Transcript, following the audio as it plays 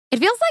It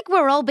feels like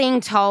we're all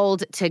being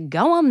told to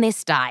go on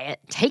this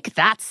diet, take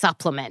that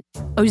supplement.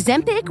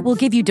 Ozempic will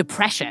give you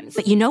depression,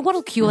 but you know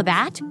what'll cure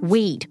that?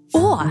 Weed.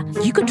 Or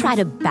you could try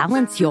to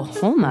balance your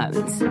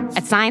hormones.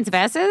 At Science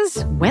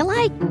Versus, we're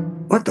like,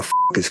 what the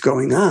is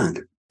going on?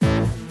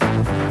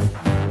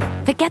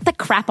 Forget the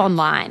crap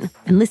online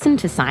and listen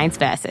to Science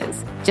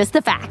Versus. Just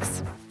the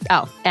facts.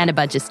 Oh, and a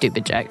bunch of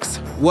stupid jokes.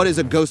 What is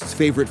a ghost's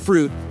favorite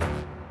fruit?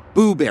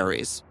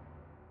 Blueberries.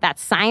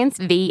 That's Science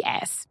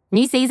VS.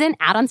 New season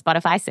out on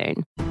Spotify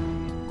soon.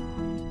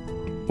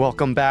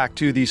 Welcome back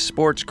to the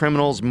Sports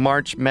Criminals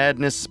March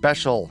Madness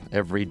Special.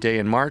 Every day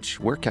in March,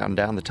 we're counting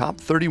down the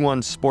top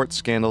 31 sports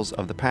scandals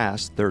of the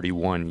past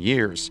 31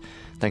 years.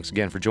 Thanks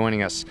again for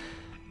joining us.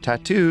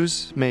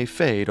 Tattoos may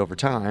fade over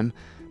time,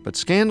 but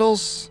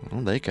scandals, well,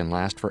 they can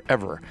last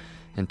forever.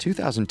 In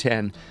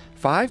 2010,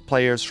 5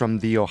 players from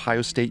the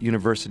Ohio State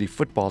University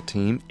football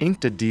team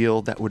inked a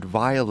deal that would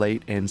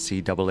violate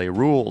NCAA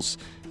rules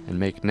and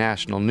make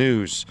national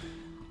news.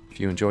 If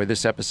you enjoy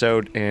this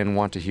episode and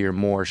want to hear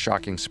more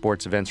shocking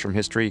sports events from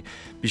history,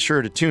 be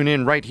sure to tune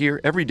in right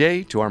here every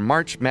day to our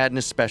March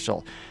Madness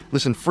Special.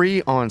 Listen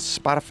free on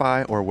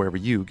Spotify or wherever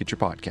you get your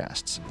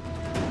podcasts.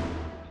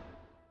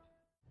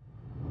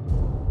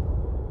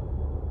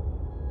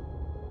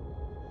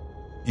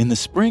 In the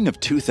spring of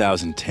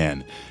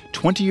 2010,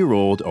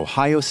 20-year-old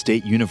Ohio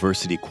State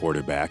University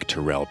quarterback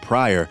Terrell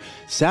Pryor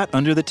sat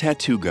under the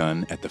tattoo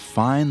gun at the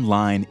Fine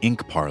Line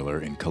Ink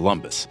Parlor in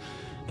Columbus.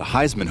 The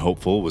Heisman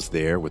hopeful was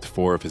there with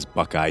 4 of his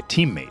Buckeye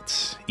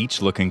teammates,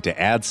 each looking to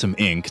add some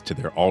ink to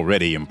their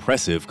already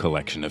impressive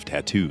collection of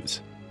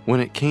tattoos. When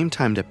it came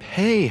time to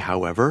pay,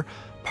 however,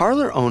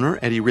 parlor owner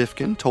Eddie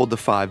Rifkin told the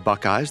 5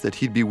 Buckeyes that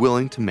he'd be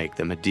willing to make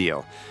them a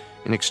deal.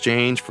 In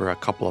exchange for a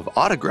couple of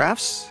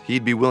autographs,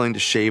 he'd be willing to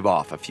shave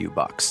off a few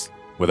bucks.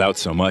 Without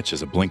so much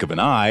as a blink of an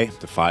eye,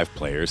 the 5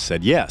 players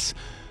said yes.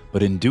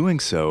 But in doing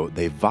so,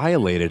 they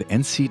violated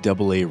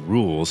NCAA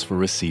rules for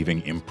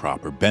receiving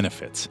improper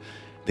benefits.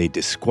 They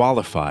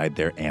disqualified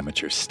their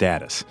amateur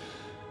status.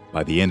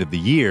 By the end of the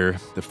year,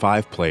 the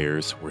 5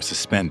 players were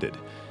suspended,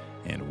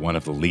 and one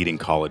of the leading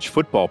college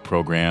football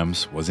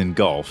programs was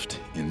engulfed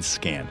in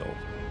scandal.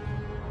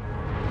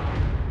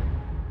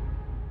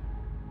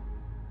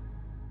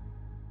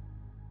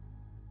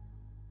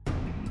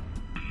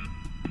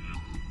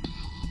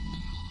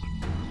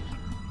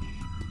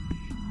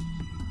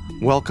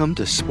 Welcome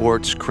to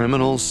Sports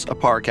Criminals, a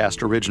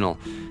Parcast original.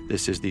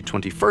 This is the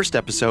 21st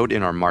episode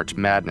in our March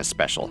Madness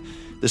special.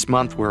 This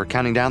month, we're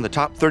counting down the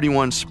top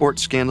 31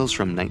 sports scandals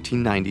from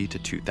 1990 to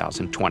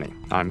 2020.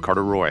 I'm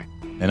Carter Roy.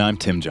 And I'm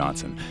Tim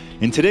Johnson.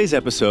 In today's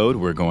episode,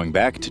 we're going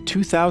back to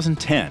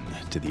 2010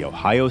 to the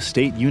Ohio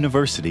State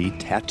University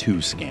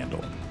tattoo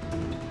scandal.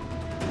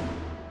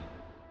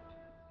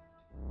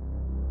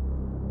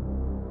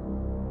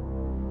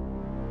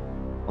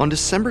 On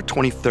December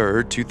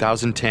 23,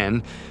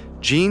 2010,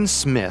 Gene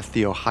Smith,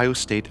 the Ohio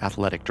State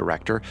athletic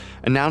director,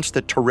 announced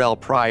that Terrell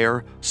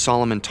Pryor,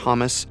 Solomon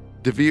Thomas,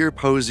 DeVere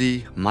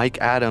Posey, Mike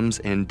Adams,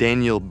 and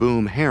Daniel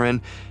Boom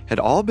Herron had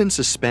all been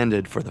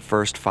suspended for the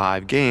first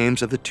 5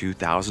 games of the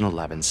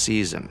 2011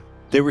 season.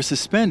 They were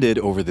suspended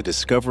over the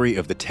discovery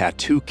of the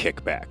tattoo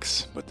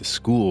kickbacks, but the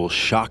school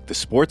shocked the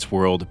sports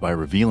world by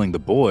revealing the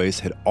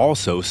boys had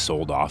also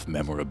sold off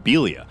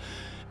memorabilia.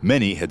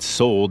 Many had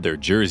sold their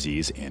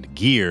jerseys and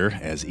gear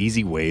as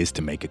easy ways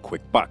to make a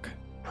quick buck.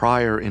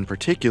 Pryor, in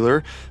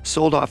particular,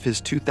 sold off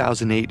his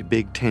 2008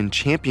 Big Ten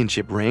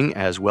championship ring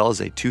as well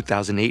as a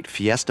 2008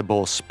 Fiesta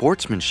Bowl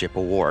Sportsmanship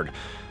Award.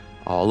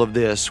 All of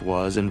this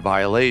was in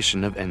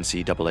violation of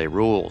NCAA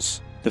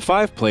rules. The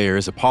 5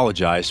 players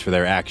apologized for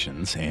their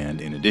actions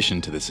and, in addition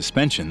to the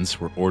suspensions,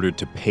 were ordered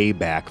to pay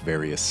back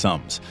various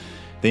sums.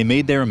 They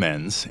made their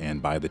amends,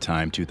 and by the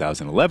time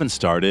 2011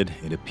 started,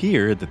 it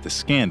appeared that the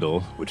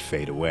scandal would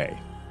fade away.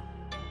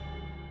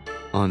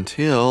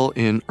 Until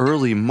in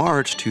early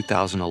March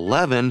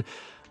 2011,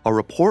 a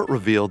report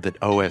revealed that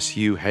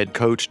OSU head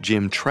coach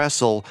Jim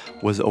Tressel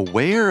was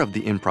aware of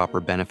the improper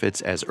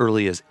benefits as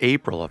early as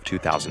April of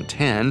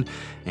 2010,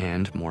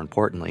 and more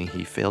importantly,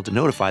 he failed to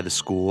notify the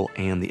school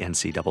and the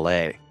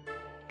NCAA.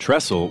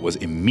 Tressel was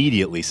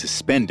immediately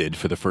suspended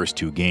for the first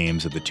 2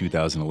 games of the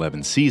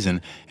 2011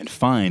 season and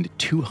fined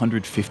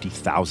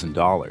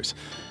 $250,000.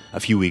 A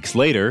few weeks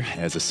later,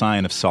 as a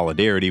sign of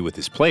solidarity with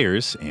his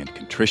players and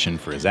contrition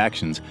for his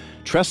actions,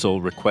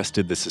 Tressel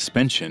requested the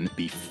suspension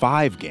be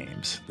 5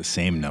 games, the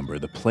same number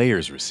the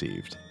players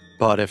received.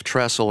 But if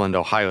Tressel and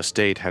Ohio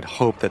State had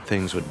hoped that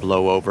things would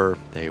blow over,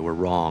 they were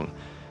wrong.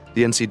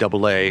 The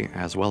NCAA,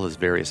 as well as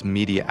various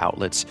media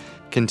outlets,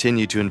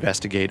 continued to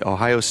investigate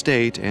Ohio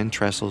State and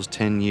Tressel's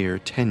 10-year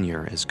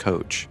tenure as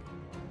coach.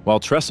 While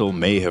Tressel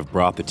may have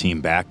brought the team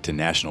back to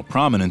national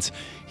prominence,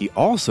 he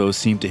also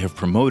seemed to have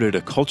promoted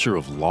a culture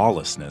of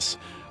lawlessness.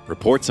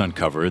 Reports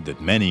uncovered that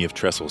many of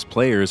Tressel's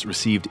players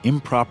received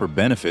improper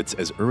benefits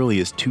as early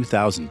as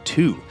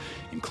 2002,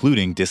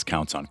 including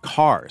discounts on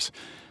cars.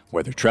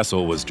 Whether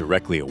Tressel was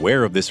directly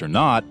aware of this or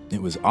not,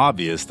 it was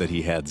obvious that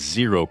he had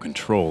zero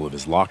control of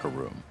his locker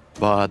room.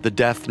 But the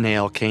death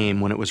nail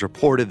came when it was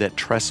reported that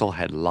Tressel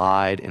had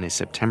lied in a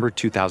September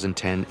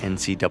 2010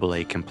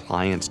 NCAA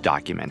compliance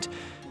document.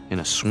 In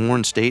a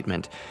sworn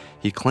statement,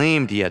 he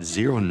claimed he had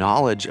zero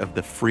knowledge of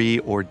the free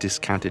or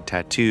discounted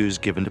tattoos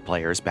given to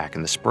players back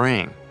in the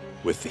spring.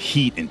 With the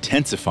heat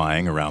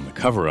intensifying around the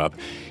cover-up,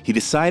 he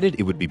decided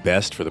it would be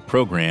best for the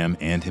program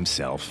and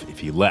himself if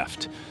he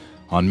left.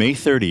 On May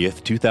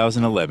 30th,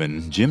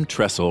 2011, Jim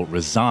Tressel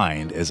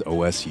resigned as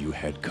OSU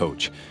head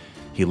coach.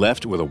 He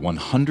left with a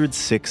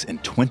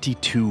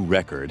 106-22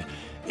 record,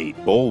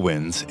 8 bowl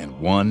wins, and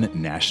 1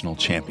 national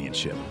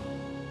championship.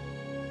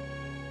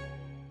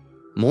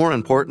 More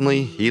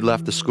importantly, he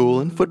left the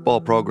school and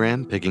football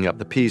program picking up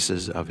the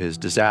pieces of his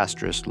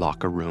disastrous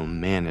locker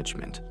room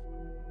management.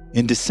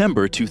 In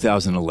December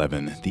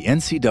 2011, the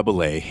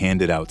NCAA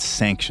handed out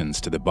sanctions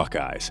to the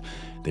Buckeyes.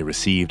 They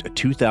received a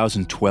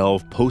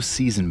 2012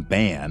 postseason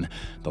ban,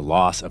 the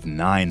loss of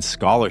 9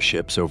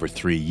 scholarships over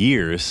 3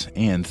 years,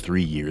 and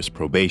 3 years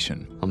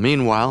probation.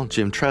 Meanwhile,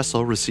 Jim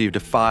Tressel received a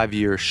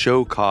 5-year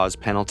show cause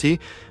penalty,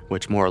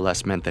 which more or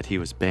less meant that he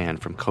was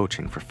banned from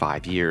coaching for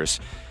 5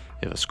 years.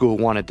 If a school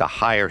wanted to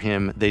hire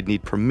him, they'd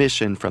need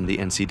permission from the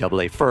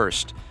NCAA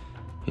first.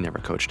 He never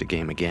coached a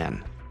game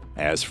again.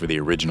 As for the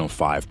original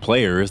 5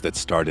 players that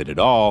started it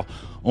all,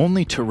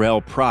 only Terrell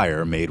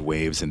Pryor made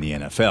waves in the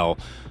NFL,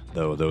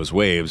 though those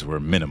waves were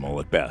minimal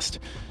at best.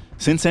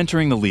 Since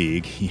entering the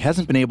league, he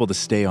hasn't been able to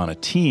stay on a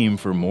team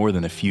for more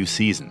than a few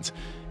seasons,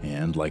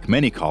 and like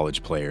many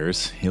college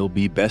players, he'll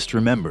be best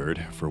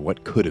remembered for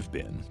what could have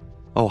been.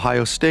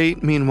 Ohio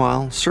State,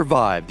 meanwhile,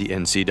 survived the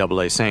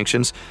NCAA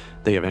sanctions.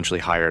 They eventually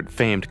hired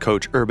famed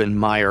coach Urban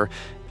Meyer,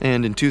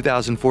 and in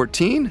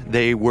 2014,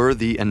 they were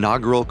the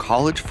inaugural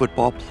college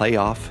football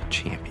playoff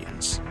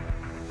champions.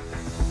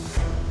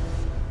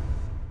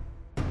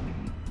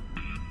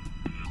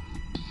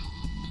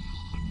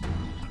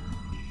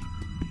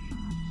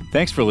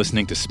 Thanks for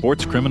listening to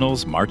Sports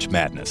Criminals March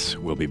Madness.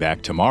 We'll be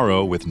back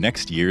tomorrow with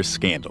next year's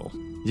scandal.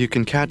 You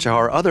can catch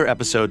our other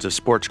episodes of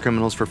Sports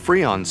Criminals for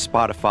free on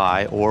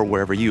Spotify or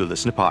wherever you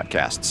listen to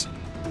podcasts.